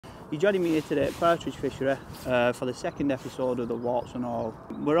You're joining me here today at Partridge Fishery for the second episode of the WARTS and all.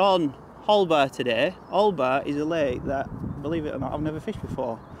 We're on Holbar today. Holbar is a lake that, believe it or not, I've never fished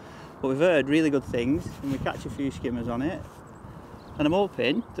before. But we've heard really good things and we catch a few skimmers on it. And I'm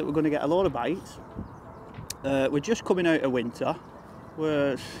hoping that we're going to get a load of bites. We're just coming out of winter.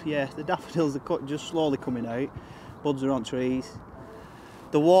 The daffodils are just slowly coming out. Buds are on trees.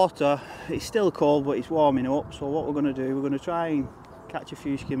 The water, it's still cold but it's warming up. So what we're going to do, we're going to try and catch a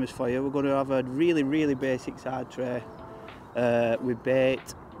few skimmers for you. We're going to have a really basic side tray with bait.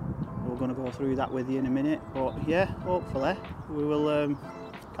 We're going to go through that with you in a minute, but yeah, hopefully we will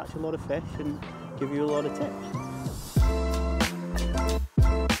catch a lot of fish and give you a lot of tips.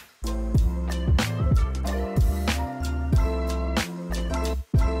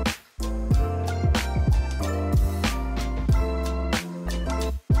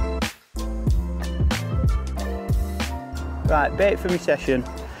 Right, bait for my session.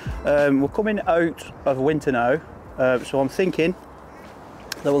 We're coming out of winter now, so I'm thinking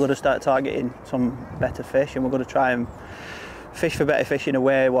that we're going to start targeting some better fish, and we're going to try and fish for better fish in a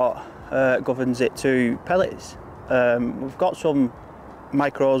way what governs it to pellets. We've got some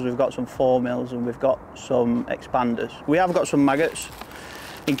micros, we've got some 4mm, and we've got some expanders. We have got some maggots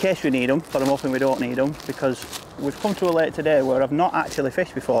in case we need them, but I'm hoping we don't need them because we've come to a lake today where I've not actually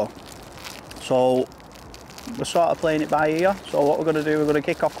fished before. So we're sort of playing it by ear. So what we're going to do, we're going to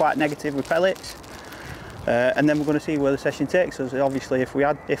kick off quite negative with pellets, and then we're going to see where the session takes us. Obviously, if we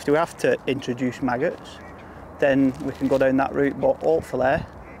have to introduce maggots, then we can go down that route. But hopefully,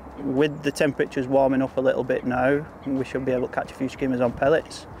 with the temperatures warming up a little bit now, we should be able to catch a few skimmers on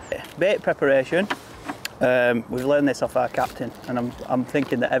pellets. Bait preparation. We've learned this off our captain, and I'm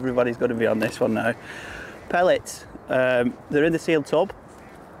thinking that everybody's going to be on this one now. Pellets. They're in the sealed tub.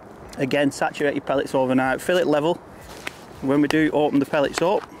 Again, saturate your pellets overnight, fill it level. When we do open the pellets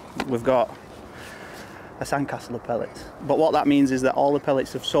up, we've got a sandcastle of pellets. But what that means is that all the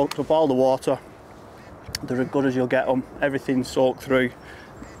pellets have soaked up all the water. They're as good as you'll get them. Everything's soaked through.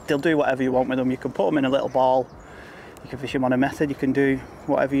 They'll do whatever you want with them. You can put them in a little ball. You can fish them on a method. You can do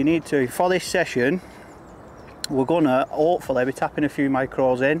whatever you need to. For this session, we're gonna hopefully be tapping a few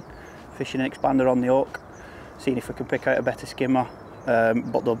micros in, fishing an expander on the hook, seeing if we can pick out a better skimmer.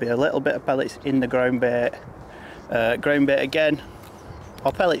 But there'll be a little bit of pellets in the ground bait. Ground bait again,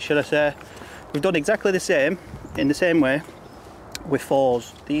 or pellets should I say. We've done exactly the same, in the same way, with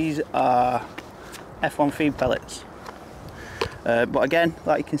 4s. These are F1 feed pellets. But again,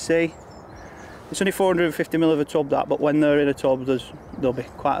 like you can see, it's only 450ml of a tub that, but when they're in a tub, there'll be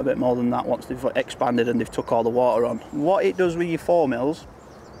quite a bit more than that once they've expanded and they've took all the water on. What it does with your 4mm,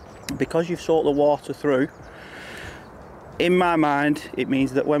 because you've soaked the water through, in my mind, it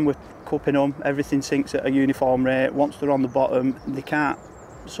means that when we're cupping them, everything sinks at a uniform rate. Once they're on the bottom, they can't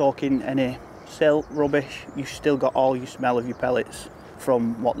soak in any silt, rubbish. You've still got all your smell of your pellets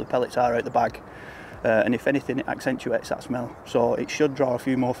from what the pellets are out the bag. And if anything, it accentuates that smell. So it should draw a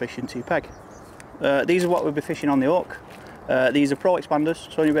few more fish into your peg. These are what we'll be fishing on the hook. These are Pro Expanders,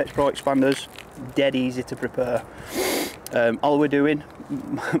 Sony Baits Pro Expanders. Dead easy to prepare. All we're doing,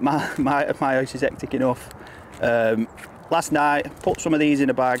 my house is hectic enough. Last night, put some of these in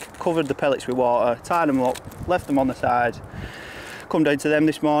a bag, covered the pellets with water, tied them up, left them on the side. Come down to them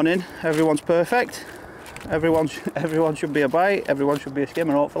this morning. Everyone's perfect. Everyone should be a bite. Everyone should be a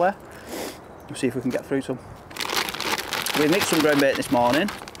skimmer, hopefully. We'll see if we can get through some. We mixed some ground bait this morning.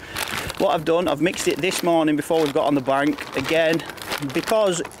 What I've done, I've mixed it this morning before we've got on the bank. Again,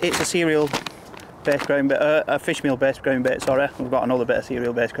 because it's a cereal-based ground bait, a fish meal-based ground bait. Sorry, we've got another bit of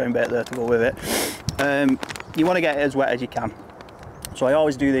cereal-based ground bait there to go with it. You want to get it as wet as you can. So I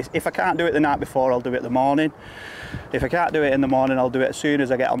always do this. If I can't do it the night before, I'll do it in the morning. If I can't do it in the morning, I'll do it as soon as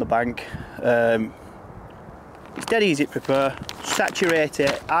I get on the bank. It's dead easy to prepare. Saturate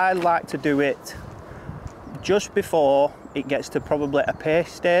it. I like to do it just before it gets to probably a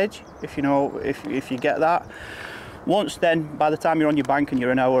paste stage, if you get that. Once then, by the time you're on your bank and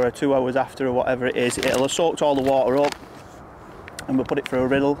you're an hour or 2 hours after or whatever it is, it'll have soaked all the water up, and we'll put it through a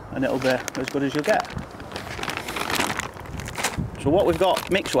riddle and it'll be as good as you'll get. So what we've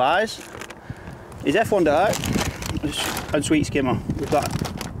got mix wise is F1 dark and sweet skimmer.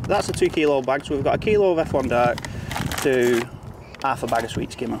 That's a 2 kilo bag, so we've got a kilo of F1 dark to half a bag of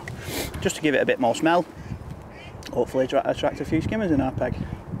sweet skimmer, just to give it a bit more smell. Hopefully attract a few skimmers in our peg.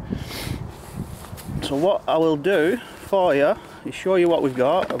 So what I will do for you is show you what we've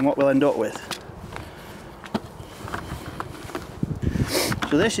got and what we'll end up with.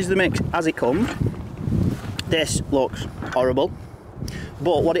 So this is the mix as it comes. This looks horrible,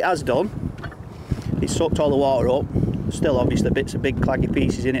 but what it has done, it's sucked all the water up, still obviously bits of big claggy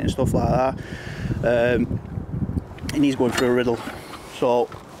pieces in it and stuff like that. And he's going through a riddle. So,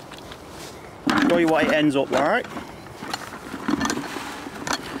 show you what it ends up like.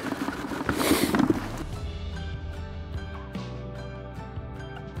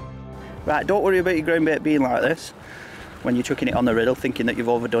 Right, don't worry about your ground bait being like this when you're chucking it on the riddle, thinking that you've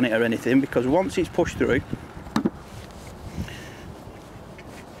overdone it or anything, because once it's pushed through,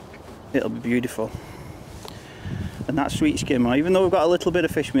 it'll be beautiful. And that sweet skimmer, even though we've got a little bit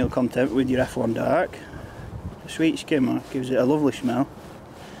of fish meal content with your F1 Dark, the sweet skimmer gives it a lovely smell.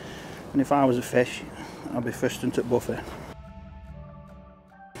 And if I was a fish, I'd be first at buffet.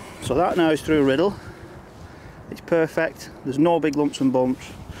 So that now is through a riddle. It's perfect, there's no big lumps and bumps.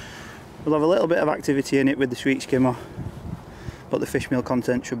 We'll have a little bit of activity in it with the sweet skimmer, but the fish meal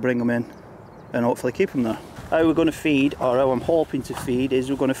content should bring them in and hopefully keep them there. How we're going to feed, or how I'm hoping to feed,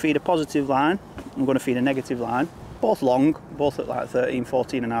 is we're going to feed a positive line, and we're going to feed a negative line, both long, both at like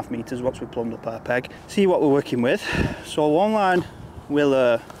 13-14.5 metres once we've plumbed up our peg. See what we're working with. So one line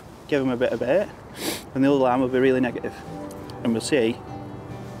will give them a bit of bait, and the other line will be really negative, and we'll see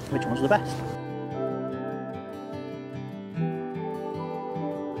which one's the best.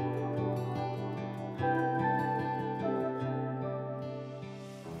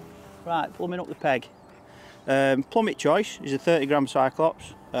 Right, plumbing up the peg. Plummet choice is a 30g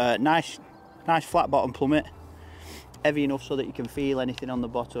Cyclops. Nice flat bottom plummet. Heavy enough so that you can feel anything on the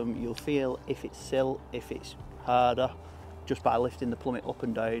bottom. You'll feel if it's silt, if it's harder, just by lifting the plummet up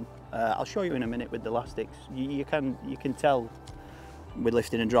and down. I'll show you in a minute with the elastics. You can tell with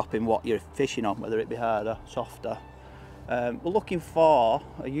lifting and dropping what you're fishing on, whether it be harder, softer. We're looking for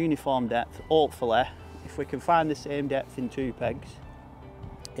a uniform depth, hopefully. If we can find the same depth in 2 pegs,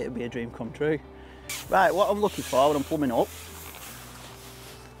 it'll be a dream come true. Right, what I'm looking for when I'm plumbing up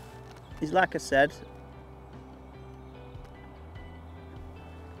is, like I said,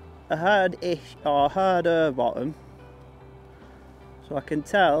 a hard-ish or harder bottom, so I can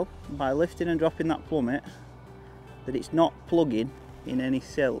tell by lifting and dropping that plummet that it's not plugging in any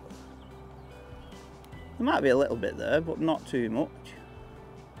silt. There might be a little bit there, but not too much.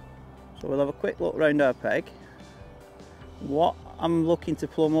 So we'll have a quick look round our peg. What I'm looking to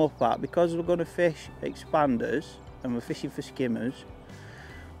plumb up at, because we're going to fish expanders and we're fishing for skimmers,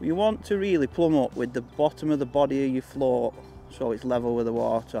 you want to really plumb up with the bottom of the body of your float so it's level with the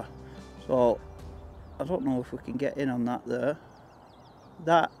water. So I don't know if we can get in on that there.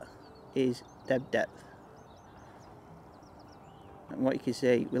 That is dead depth. And what you can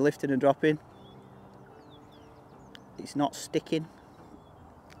see, we're lifting and dropping. It's not sticking.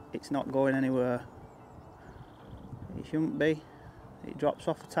 It's not going anywhere. It shouldn't be. It drops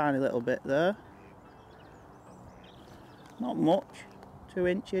off a tiny little bit there. Not much, 2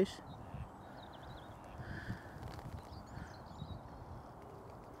 inches.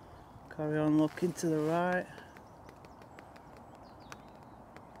 Carry on looking to the right.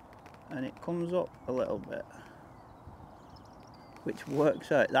 And it comes up a little bit, which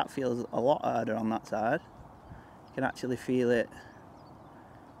works out. That feels a lot harder on that side. You can actually feel it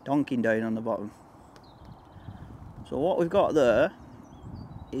donking down on the bottom. So what we've got there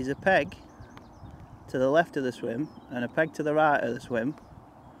is a peg to the left of the swim and a peg to the right of the swim,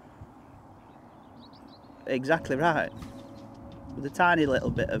 exactly right, with a tiny little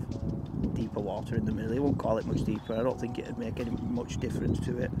bit of deeper water in the middle. You won't call it much deeper. I don't think it'd make any much difference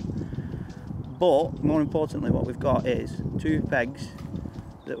to it. But more importantly, what we've got is 2 pegs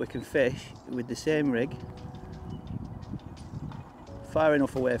that we can fish with the same rig, far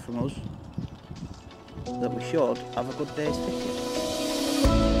enough away from us that we should have a good day's fishing.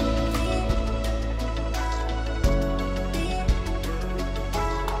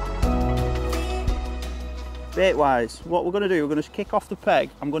 Bait wise, what we're going to do, we're going to kick off the peg.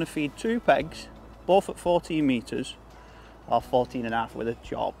 I'm going to feed 2 pegs, both at 14 metres, or 14.5 with a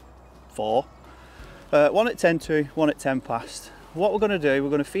chop, 4. One at 10 to, one at 10 past. What we're going to do, we're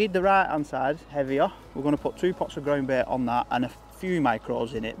going to feed the right hand side heavier. We're going to put 2 pots of ground bait on that and a few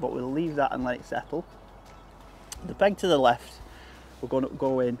micros in it, but we'll leave that and let it settle. The peg to the left, we're going to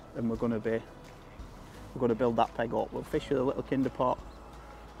go in and we're going to build that peg up. We'll fish with a little kinder pot.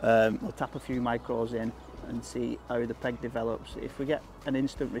 We'll tap a few micros in and see how the peg develops. If we get an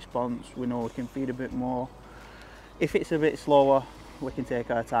instant response, we know we can feed a bit more. If it's a bit slower, we can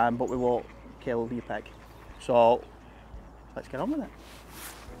take our time, but we won't kill your peg. So let's get on with it.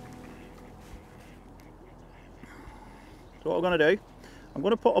 So what we're going to do, I'm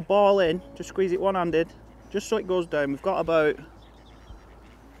going to put a ball in, just squeeze it one-handed, just so it goes down. We've got about,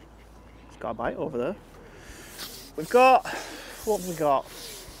 it's got a bite over there. We've got, what have we got?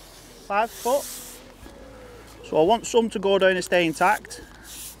 5 foot. So I want some to go down and stay intact,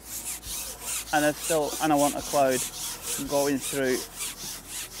 and I want a cloud going through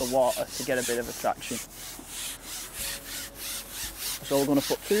the water to get a bit of attraction. So we're going to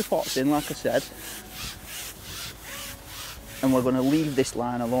put 2 pots in, like I said, and we're going to leave this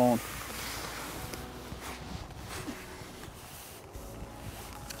line alone.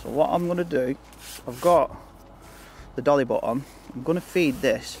 So what I'm going to do, I've got the dolly butt on. I'm going to feed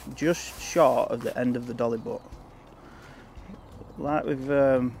this just short of the end of the dolly butt, like we've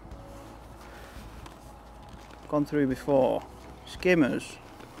gone through before. Skimmers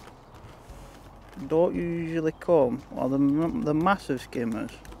don't usually come, or the massive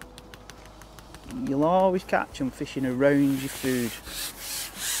skimmers, you'll always catch them fishing around your food.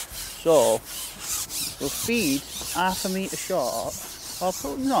 So we'll feed 1/2 metre short, or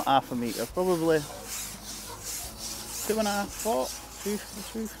probably not 1/2 metre, probably 2.5 foot, 2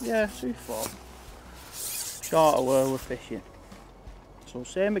 foot short of where we're fishing. So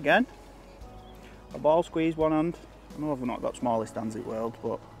same again, a ball squeeze one hand. I know I've not got smallest hands in the world,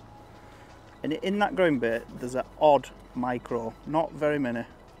 but in that ground bait there's an odd micro, not very many,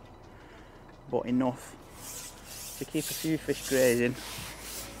 but enough to keep a few fish grazing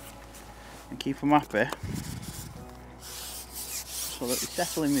and keep them happy, so that they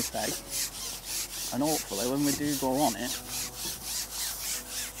settle in my peg, and hopefully when we do go on it,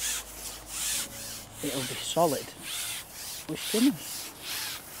 it'll be solid with skimmers.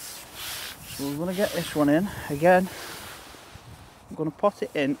 So we're going to get this one in again. I'm going to pot it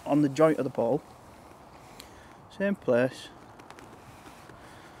in on the joint of the pole, same place.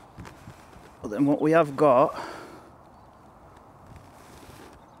 But then what we have got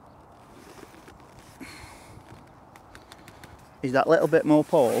is that little bit more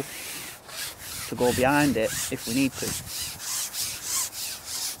pole to go behind it if we need to.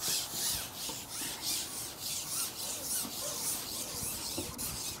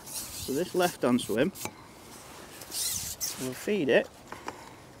 So this left hand swim, we'll feed it,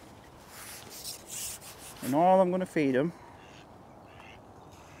 and all I'm going to feed them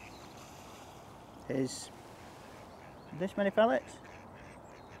is this many pellets,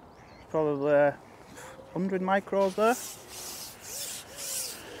 probably 100 micros there,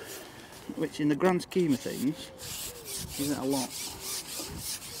 which in the grand scheme of things isn't a lot,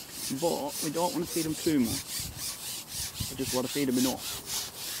 but we don't want to feed them too much. We just want to feed them enough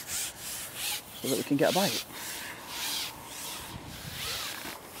so that we can get a bite.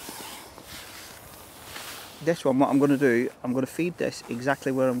 This one, what I'm going to do, I'm going to feed this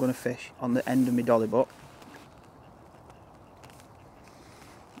exactly where I'm going to fish, on the end of my dolly butt.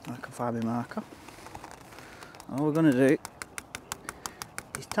 I can find my marker. All we're going to do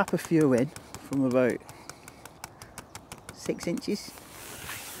is tap a few in from about 6 inches.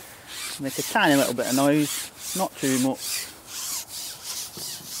 Make a tiny little bit of noise, not too much.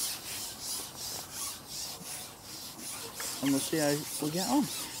 And we'll see how we get on.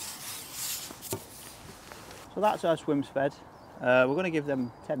 So that's our swims fed. We're going to give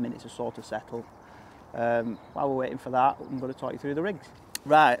them 10 minutes or so to settle. While we're waiting for that, I'm going to talk you through the rigs.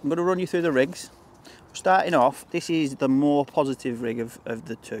 Right, I'm going to run you through the rigs. Starting off, this is the more positive rig of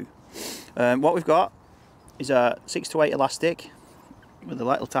the two. What we've got is a 6 to 8 elastic with a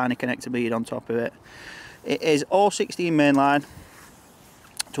little tiny connector bead on top of it. It is all 16 mainline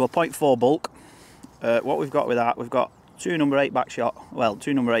to a 0.4 bulk. What we've got with that, we've got 2 number 8 back shot, well,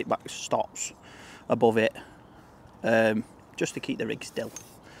 2 number 8 back stops above it, just to keep the rig still.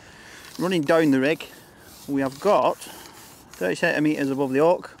 Running down the rig, we have got 30 centimetres above the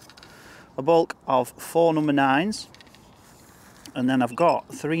hook, a bulk of 4 number 9s, and then I've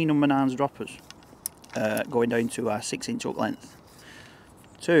got 3 number 9s droppers going down to a 6-inch hook length,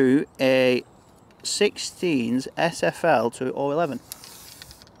 to a 16s SFL to 011.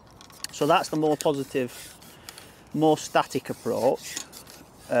 So that's the more positive, more static approach.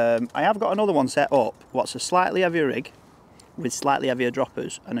 I have got another one set up, what's a slightly heavier rig with slightly heavier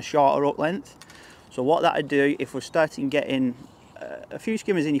droppers and a shorter hook length. So what that'd do, if we're starting getting a few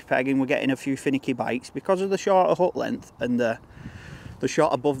skimmers in your peg and we're getting a few finicky bites, because of the shorter hook length and the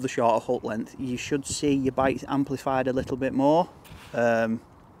shot above the shorter hook length, you should see your bites amplified a little bit more.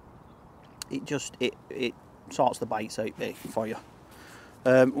 It sorts the bites out for you.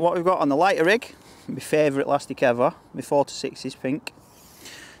 What we've got on the lighter rig, my favourite elastic ever, my 4 to 6 is pink.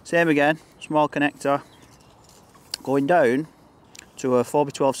 Same again, small connector going down to a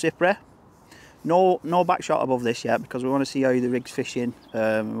 4x12 Cypre. No back shot above this yet, because we want to see how the rig's fishing. We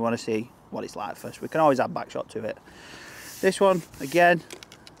want to see what it's like first. We can always add back shot to it. This one again,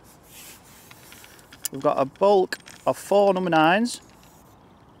 we've got a bulk of 4 number 9s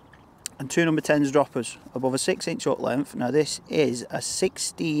and 2 number 10s droppers above a 6-inch hook length. Now this is a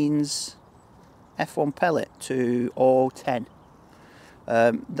 16s F1 pellet to 010.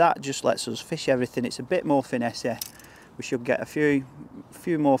 That just lets us fish everything. It's a bit more finesse. We should get a few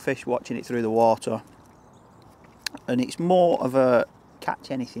more fish watching it through the water, and it's more of a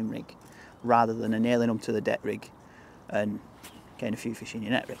catch anything rig rather than a nailing them to the deck rig and getting a few fish in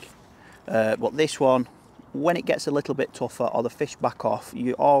your net rig. But this one, when it gets a little bit tougher or the fish back off,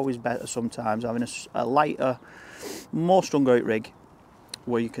 you're always better sometimes having a lighter, more strung out rig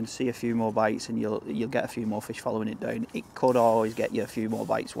where you can see a few more bites and you'll get a few more fish following it down. It could always get you a few more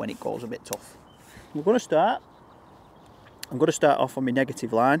bites when it goes a bit tough. I'm going to start off on my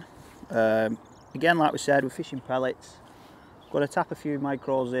negative line. Again, like we said, we're fishing pellets. Got to tap a few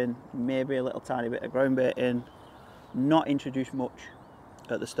micros in, maybe a little tiny bit of ground bait in, not introduce much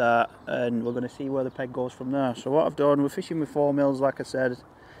at the start, and we're going to see where the peg goes from there. So what I've done, we're fishing with 4 mils, like I said,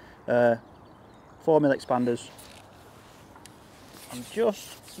 4 mil expanders. I'm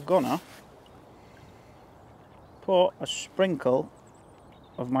just gonna put a sprinkle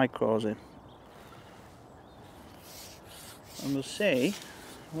of micros in, and we'll see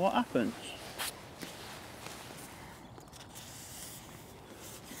what happens.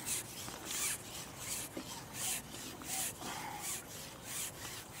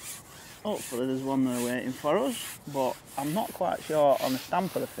 Hopefully there's one there waiting for us, but I'm not quite sure on the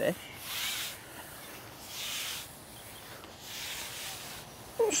stamp of the fish.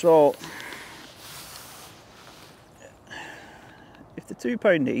 So, if they're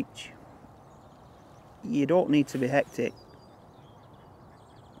 £2 each, you don't need to be hectic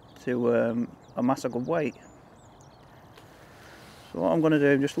to amass a good weight. So what I'm going to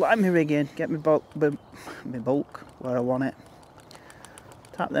do, just line my rig in, get my bulk where I want it,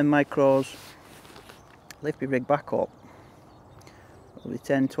 tap them micros, lift my rig back up, probably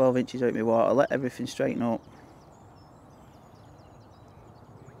 10-12 inches out my water, let everything straighten up,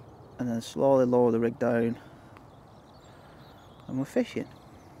 and then slowly lower the rig down, and we're fishing.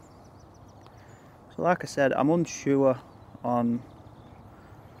 So like I said, I'm unsure on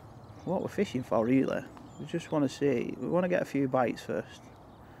what we're fishing for really. We just want to see, we want to get a few bites first,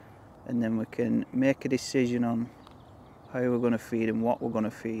 and then we can make a decision on how we're going to feed and what we're going to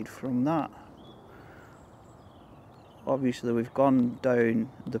feed from that. Obviously we've gone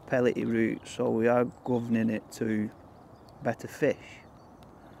down the pellety route, so we are governing it to better fish.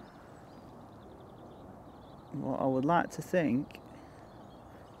 What I would like to think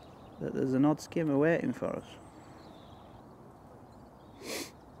that there's an odd skimmer waiting for us.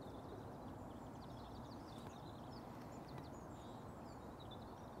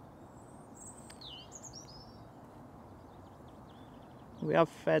 We have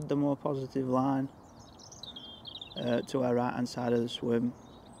fed the more positive line to our right hand side of the swim.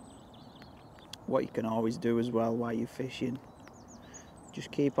 What you can always do as well while you're fishing, just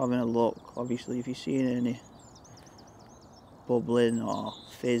keep having a look. Obviously if you're seeing any bubbling or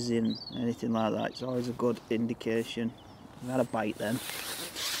fizzing, anything like that, it's always a good indication. We had a bite then,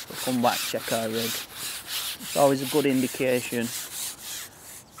 we'll come back, check our rig. It's always a good indication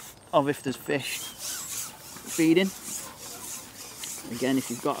of if there's fish feeding. Again, if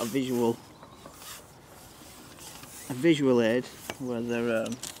you've got a visual aid where they're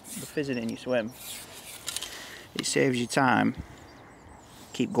fizzing in your swim, it saves you time.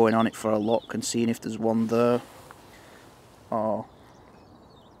 Keep going on it for a look and seeing if there's one there, or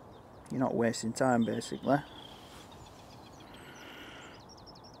you're not wasting time basically.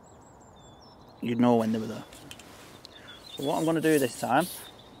 You'd know when they were there. So what I'm going to do this time,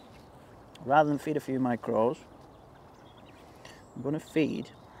 rather than feed a few micros, I'm going to feed,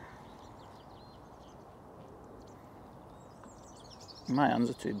 my hands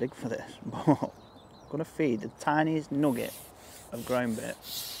are too big for this, but I'm going to feed the tiniest nugget of ground bait,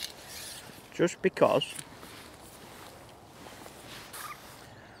 just because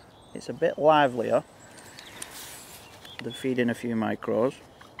it's a bit livelier than feeding a few micros,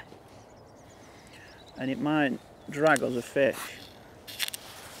 and it might drag us a fish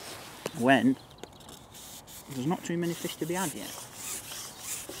when there's not too many fish to be had yet.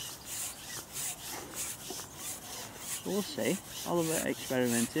 So we'll see, all about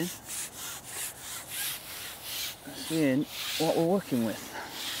experimenting, seeing what we're working with.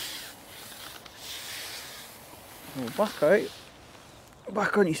 We're back out,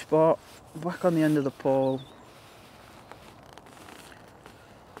 back on your spot, back on the end of the pole.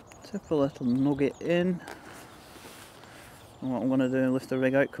 Tip a little nugget in. And what I'm going to do is lift the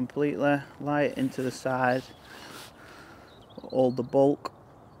rig out completely, lie it into the side, hold the bulk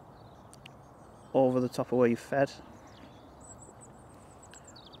over the top of where you fed,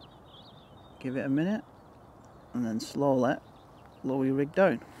 give it a minute, and then slowly lower your rig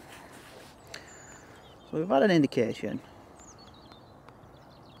down. So we've had an indication,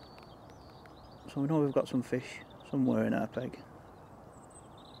 so we know we've got some fish somewhere in our peg.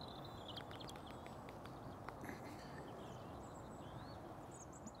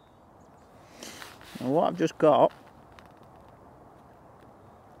 Now what I've just got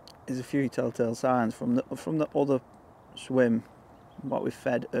is a few telltale signs from the other swim, what we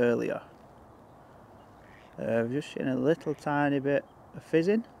fed earlier. I've just seen a little tiny bit of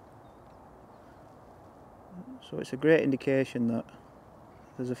fizzing, so it's a great indication that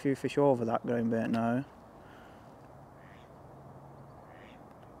there's a few fish over that ground bait now,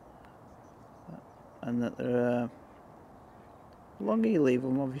 and that they're the longer you leave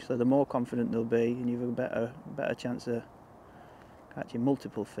them, obviously the more confident they'll be, and you've a better chance of catching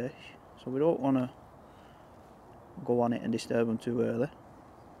multiple fish. So we don't want to go on it and disturb them too early.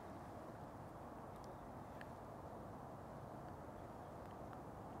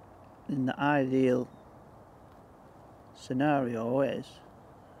 In the ideal scenario is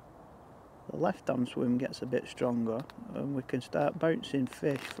the left hand swim gets a bit stronger and we can start bouncing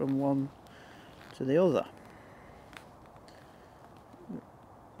fish from one to the other.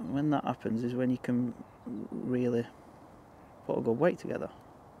 And when that happens is when you can really put a good weight together.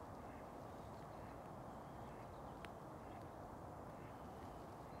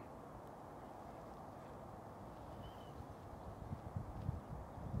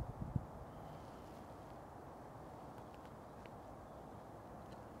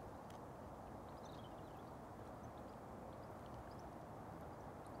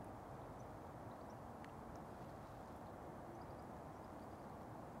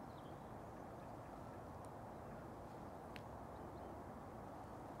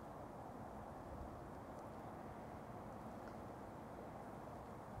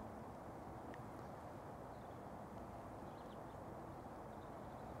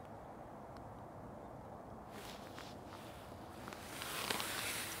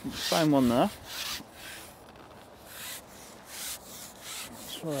 Find one there.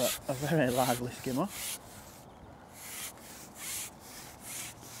 It's a very lively skimmer.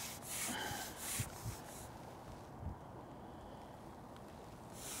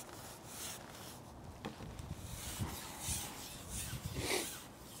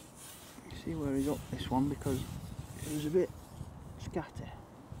 See where he's up this one, because it was a bit scatty.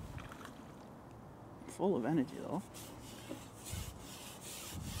 Full of energy though.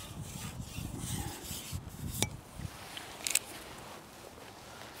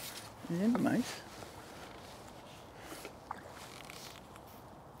 He's in the mouth.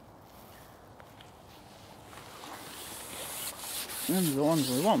 Those are the ones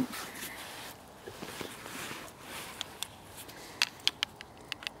we want.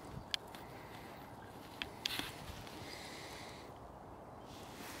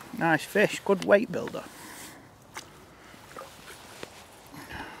 Nice fish, good weight builder.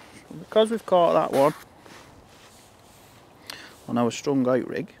 Because we've caught that one on our strung out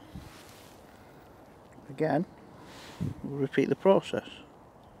rig, again, we'll repeat the process.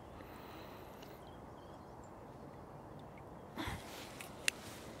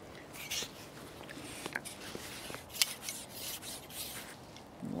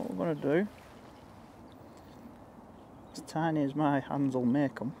 What we're going to do, as tiny as my hands will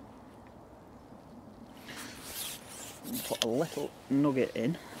make them, put a little nugget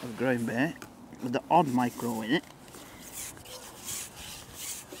in of ground bait with the odd micro in it.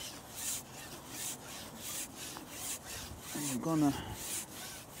 And we're gonna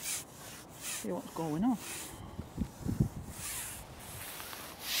see what's going on.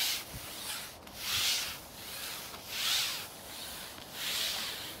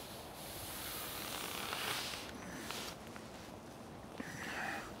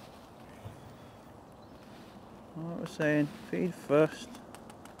 What we're saying, feed first.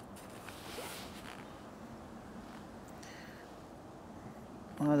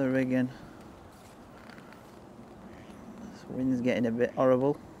 While the rigging. This wind's getting a bit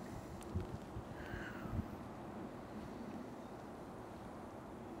horrible.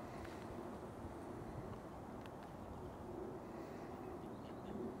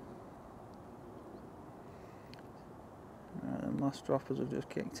 Right, the last droppers have just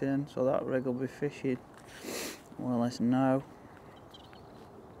kicked in, so that rig will be fishing more or less now.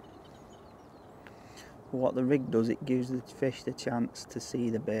 What the rig does, it gives the fish the chance to see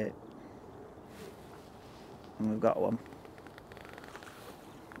the bait. And we've got one.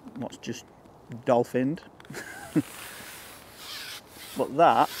 What's just dolphined. But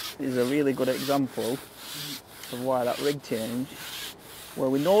that is a really good example of why that rig change where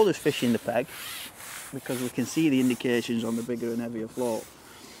we know there's fish in the peg because we can see the indications on the bigger and heavier float.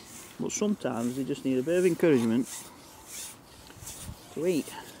 But sometimes they just need a bit of encouragement to eat,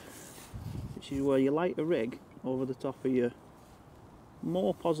 which is where your lighter rig over the top of your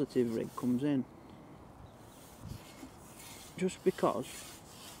more positive rig comes in. Just because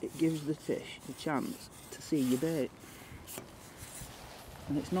it gives the fish the chance to see your bait.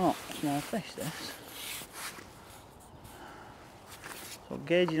 And it's not a small fish, this. So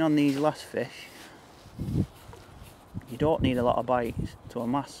gauging on these last fish, you don't need a lot of bites to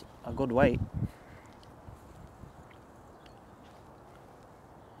amass a good weight.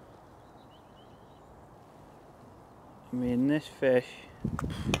 I mean, this fish,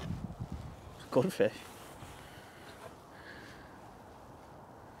 it's a good fish.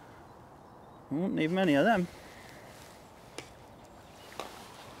 I won't need many of them.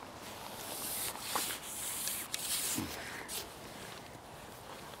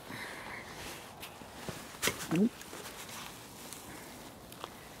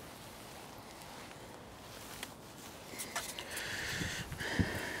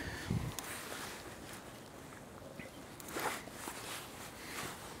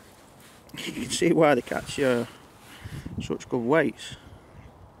 You can see why they catch such good weights.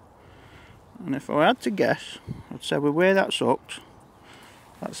 And if I had to guess, I'd say with where that's hooked,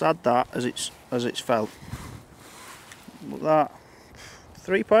 let's add that as it's fell. Look at that,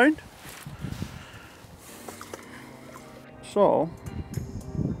 £3. So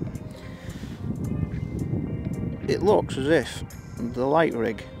it looks as if the light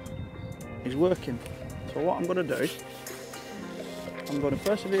rig is working. So what I'm going to do, I'm going to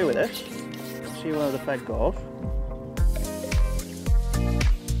persevere with this, see where the peg goes.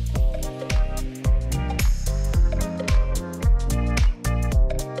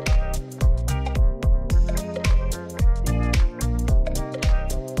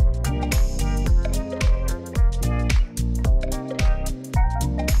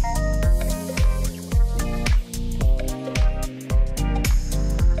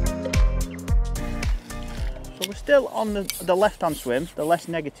 Still on the left hand swim, the less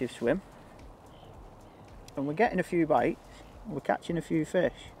negative swim, and we're getting a few bites, we're catching a few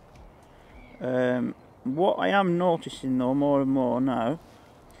fish. What I am noticing though more and more now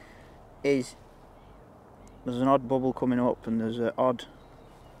is there's an odd bubble coming up and there's an odd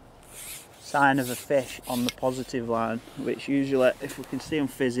sign of a fish on the positive line, which usually, if we can see them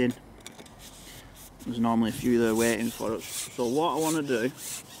fizzing, there's normally a few there waiting for us. So what I want to do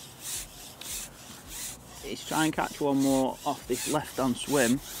is try and catch one more off this left hand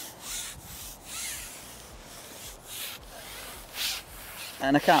swim,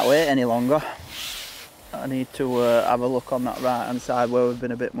 and I can't wait any longer. I need to have a look on that right hand side where we've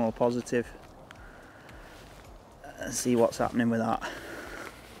been a bit more positive and see what's happening with that.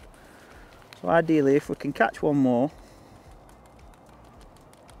 So ideally, if we can catch one more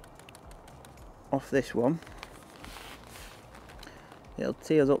off this one, it'll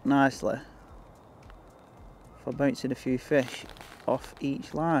tee us up nicely for bouncing a few fish off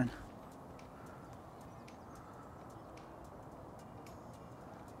each line.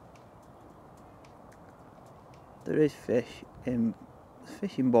 There is fish in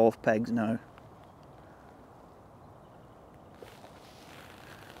both pegs now.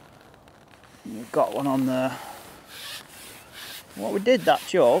 We've got one on there. What we did that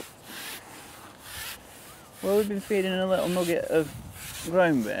choke, well, we've been feeding a little nugget of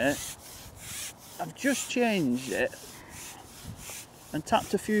ground bait. I've just changed it and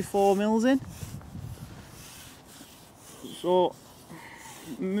tapped a few 4mm in. So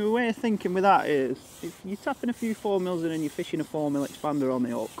my way of thinking with that is, if you're tapping a few 4mm in and you're fishing a 4mm expander on the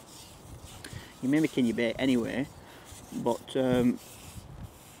hook, you're mimicking your bait anyway, but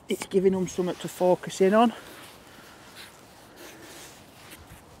it's giving them something to focus in on.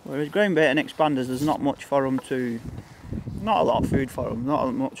 Whereas ground bait and expanders, there's not much for them to, not a lot of food for them,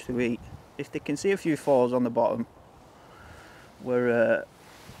 not much to eat. If they can see a few fours on the bottom, we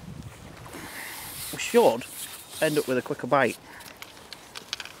should end up with a quicker bite.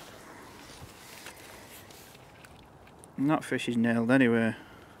 And that fish is nailed anyway.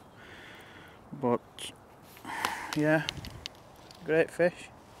 But yeah, great fish.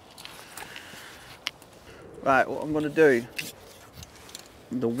 Right, what I'm going to do,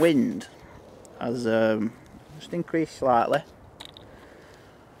 the wind has just increased slightly.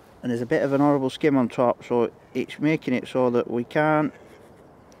 And there's a bit of an horrible skim on top, so it's making it so that we can't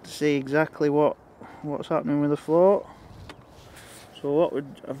see exactly what's happening with the float. So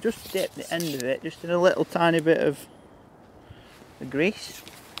I've just dipped the end of it just in a little tiny bit of the grease,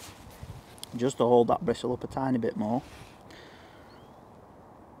 just to hold that bristle up a tiny bit more.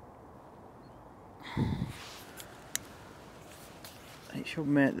 it should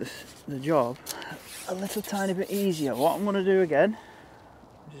make the job a little tiny bit easier. What I'm going to do again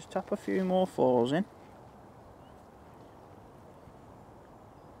is just tap a few more fours in.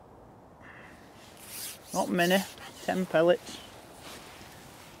 Not many, 10 pellets.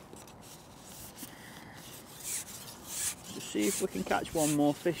 Just see if we can catch one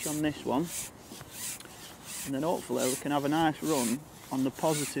more fish on this one. And then hopefully we can have a nice run on the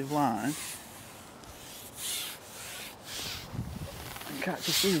positive line and catch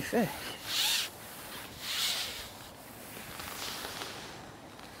a few fish.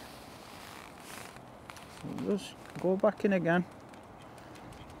 We'll just go back in again,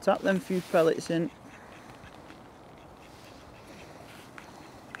 tap them few pellets in.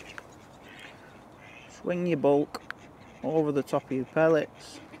 Swing your bulk over the top of your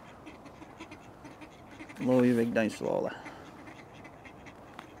pellets, lower your rig down slowly.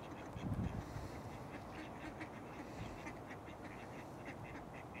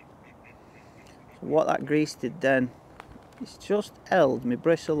 So what that grease did then, it's just held my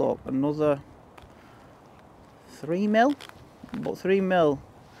bristle up another 3 mil, but 3 mil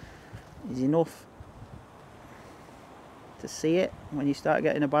is enough to see it when you start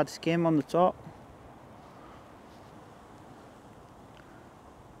getting a bad skim on the top.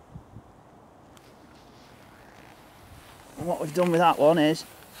 And what we've done with that one is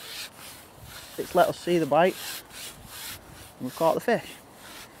it's let us see the bite and we've caught the fish.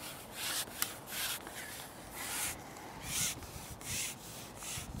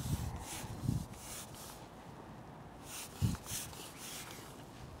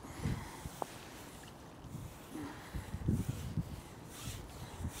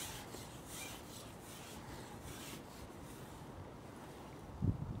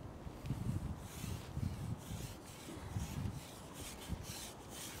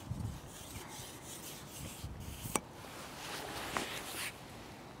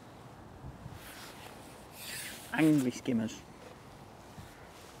 Angry skimmers.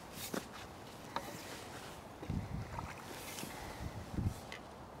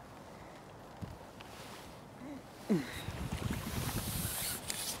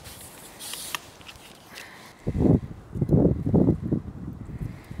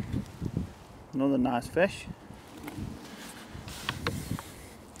 Another nice fish.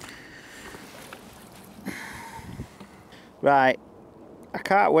 Right, I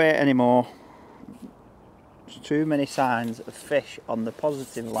can't wait anymore. Too many signs of fish on the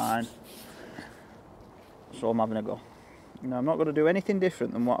positive line, so I'm having a go. Now I'm not going to do anything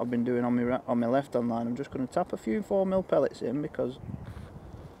different than what I've been doing on my left hand line. I'm just going to tap a few 4 mil pellets in, because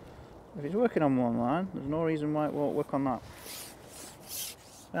if it's working on one line, there's no reason why it won't work on that.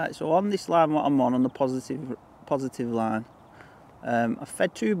 Right, so on this line what I'm on the positive line, I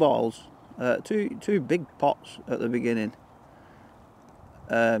fed 2 balls, two big pots at the beginning.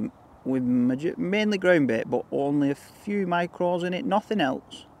 With mainly ground bait, but only a few micros in it, nothing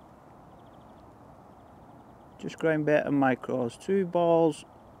else. Just ground bait and micros. 2 balls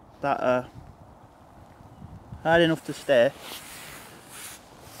that are hard enough to stay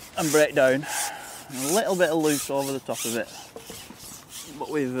and break down. And a little bit of loose over the top of it. But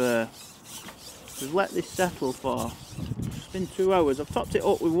we've let this settle for, it's been 2 hours. I've topped it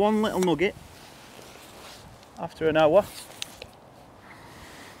up with 1 little nugget after an hour.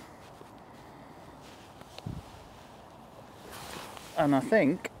 And I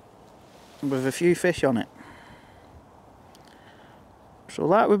think with a few fish on it. So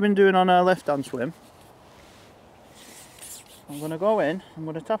like we've been doing on our left hand swim, I'm going to go in, I'm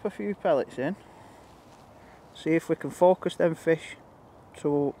going to tap a few pellets in, see if we can focus them fish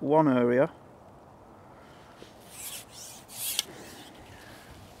to one area.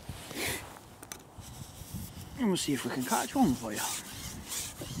 And we'll see if we can catch one for you.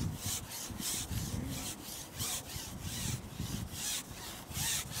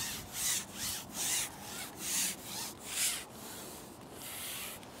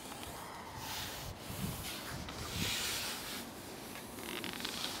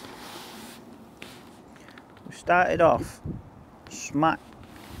 Started off smack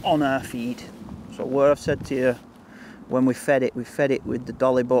on our feed, so where I've said to you when we fed it with the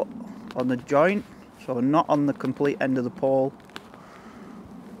dolly butt on the joint, so not on the complete end of the pole.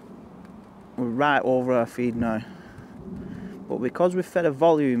 We're right over our feed now, but because we've fed a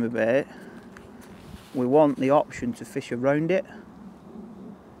volume of bait, we want the option to fish around it,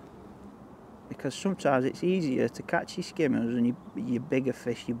 because sometimes it's easier to catch your skimmers and your bigger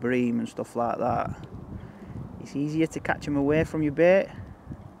fish, your bream and stuff like that. It's easier to catch them away from your bait.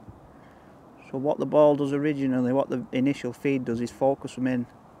 So what the ball does originally, what the initial feed does, is focus them in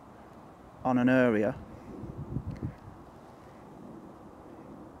on an area.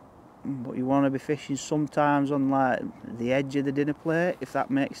 but you want to be fishing sometimes on like the edge of the dinner plate, if that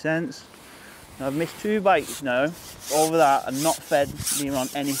makes sense. Now, I've missed 2 bites now over that and not fed me on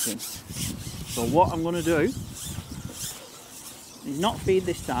anything. So what I'm going to do is not feed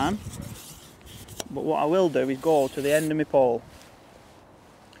this time, but what I will do is go to the end of my pole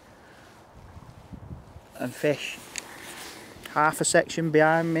and fish half a section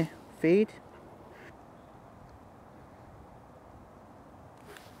behind me feed.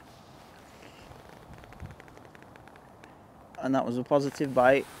 And that was a positive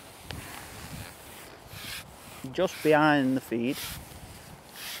bite just behind the feed,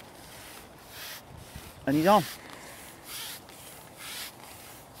 and he's on.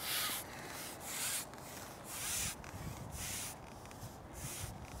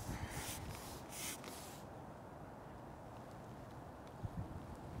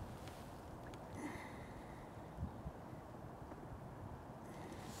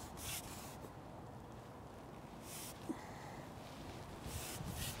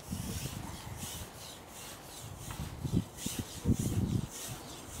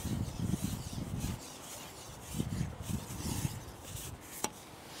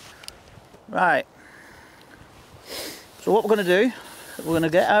 Right, so what we're going to do, we're going to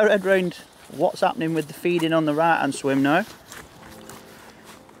get our head round what's happening with the feeding on the right hand swim now.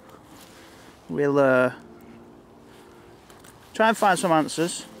 We'll try and find some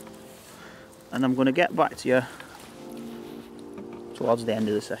answers, and I'm going to get back to you towards the end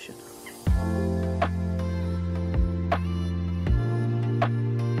of the session.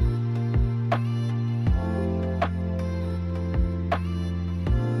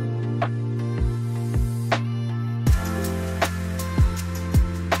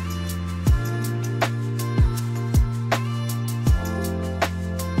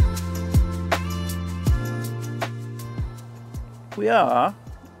 We are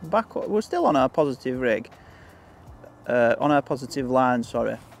back, we're still on our positive rig, on our positive line,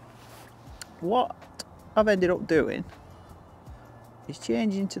 sorry. What I've ended up doing is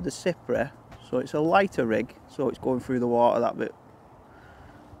changing to the Cypre, so it's a lighter rig, so it's going through the water that bit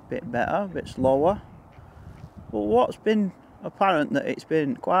better, a bit slower. But what's been apparent that it's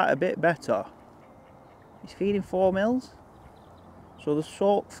been quite a bit better is feeding 4 mils. So the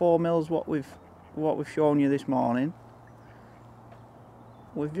soak 4 mils what we've shown you this morning.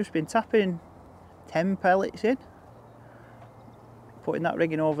 We've just been tapping 10 pellets in, putting that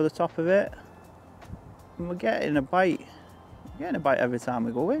rigging over the top of it, and we're getting a bite. We're getting a bite every time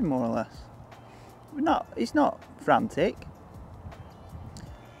we go in, more or less. It's not frantic,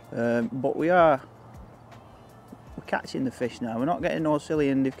 but we're catching the fish now. We're not getting no silly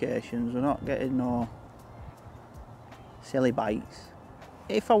indications. We're not getting no silly bites.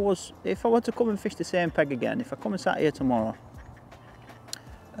 If I were to come and fish the same peg again, if I come and sat here tomorrow,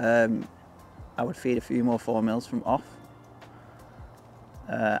 I would feed a few more 4 mils from off.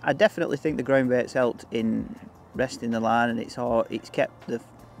 I definitely think the ground bait's helped in resting the line, and it's kept the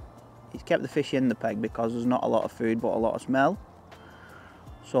fish in the peg because there's not a lot of food but a lot of smell.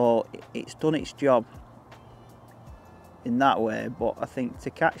 So it's done its job in that way. But I think to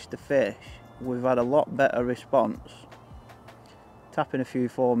catch the fish, we've had a lot better response tapping a few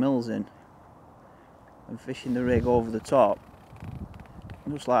 4 mils in and fishing the rig over the top.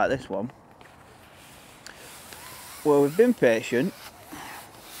 Just like this one. Well, we've been patient.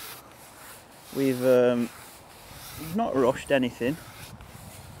 We've not rushed anything,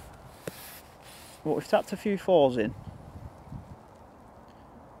 but we've tapped a few 4s in,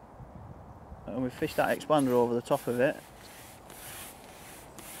 and we've fished that expander over the top of it,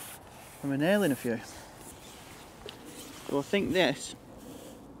 and we're nailing a few. So I think this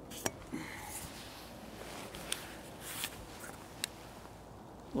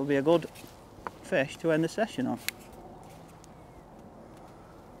will be a good fish to end the session on.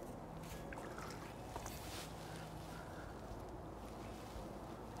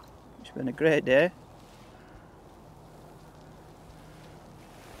 It's been a great day,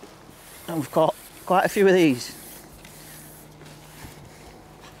 and we've caught quite a few of these.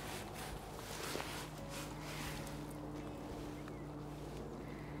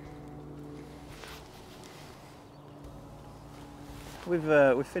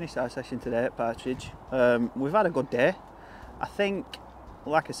 We've finished our session today at Partridge. We've had a good day. I think,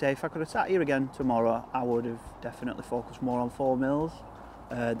 like I say, if I could have sat here again tomorrow, I would have definitely focused more on 4 mils.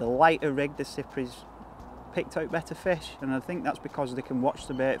 The lighter rig, the Cypre's picked out better fish, and I think that's because they can watch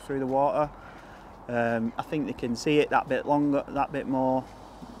the bait through the water. I think they can see it that bit longer, that bit more.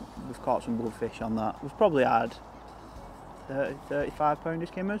 We've caught some good fish on that. We've probably had 30, 35 pounder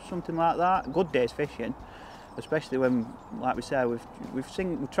skimmers, something like that. Good day's fishing. especially when, like we said,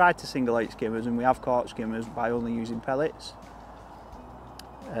 we've tried to single out skimmers, and we have caught skimmers by only using pellets.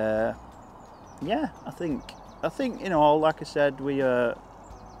 Yeah, I think you know, like I said, we've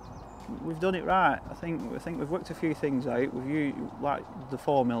done it right. I think we've worked a few things out. We've used, like, the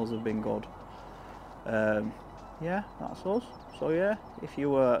 4 mils have been good. Yeah, that's us. So yeah, if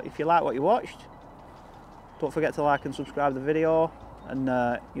you like what you watched, don't forget to like and subscribe the video, and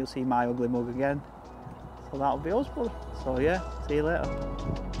you'll see my ugly mug again. So that'll be us, bud. So yeah, see you later.